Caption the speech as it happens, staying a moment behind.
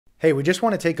Hey, we just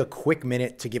want to take a quick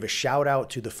minute to give a shout out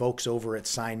to the folks over at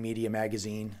Sign Media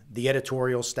Magazine, the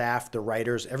editorial staff, the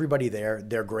writers, everybody there.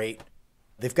 They're great.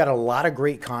 They've got a lot of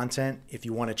great content if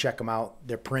you want to check them out.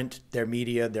 Their print, their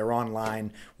media, they're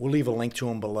online. We'll leave a link to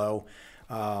them below.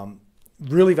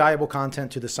 Really valuable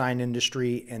content to the sign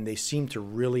industry, and they seem to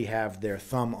really have their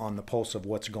thumb on the pulse of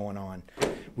what's going on.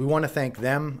 We want to thank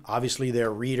them, obviously their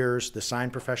readers, the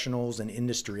sign professionals and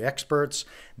industry experts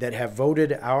that have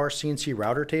voted our CNC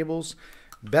router tables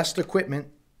best equipment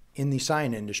in the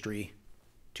sign industry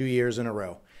 2 years in a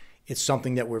row. It's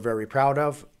something that we're very proud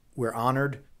of. We're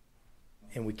honored,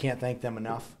 and we can't thank them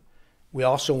enough. We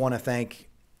also want to thank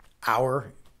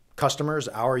our customers,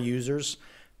 our users,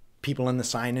 people in the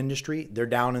sign industry. They're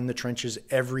down in the trenches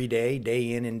every day,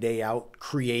 day in and day out,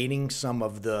 creating some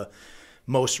of the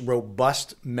most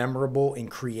robust, memorable, and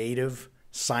creative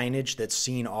signage that's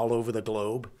seen all over the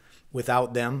globe.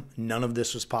 Without them, none of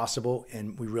this was possible,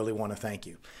 and we really want to thank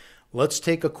you. Let's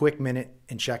take a quick minute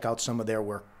and check out some of their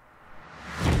work.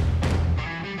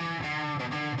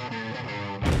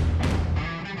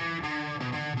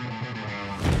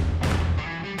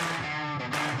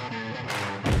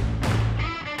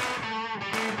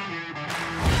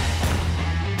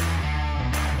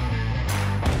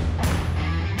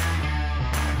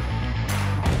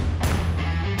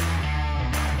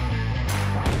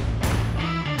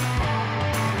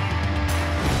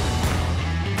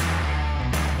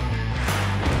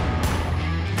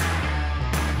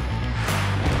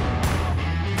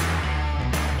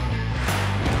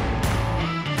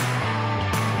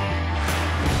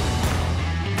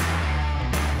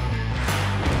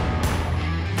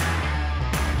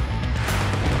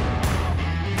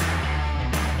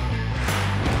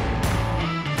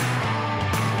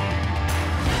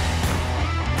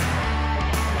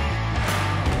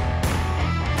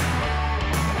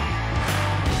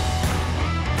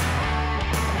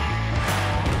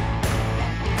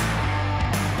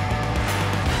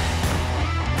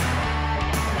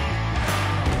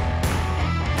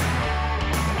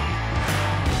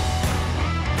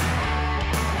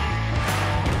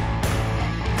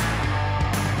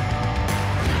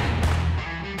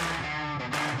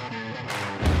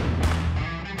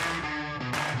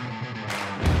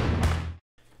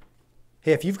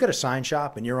 Hey, if you've got a sign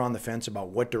shop and you're on the fence about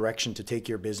what direction to take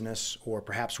your business, or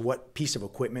perhaps what piece of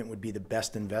equipment would be the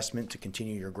best investment to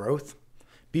continue your growth,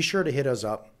 be sure to hit us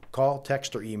up, call,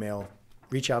 text, or email,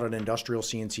 reach out at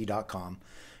industrialcnc.com.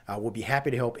 We'll be happy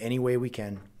to help any way we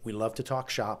can. We love to talk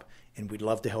shop, and we'd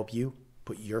love to help you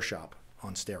put your shop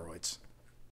on steroids.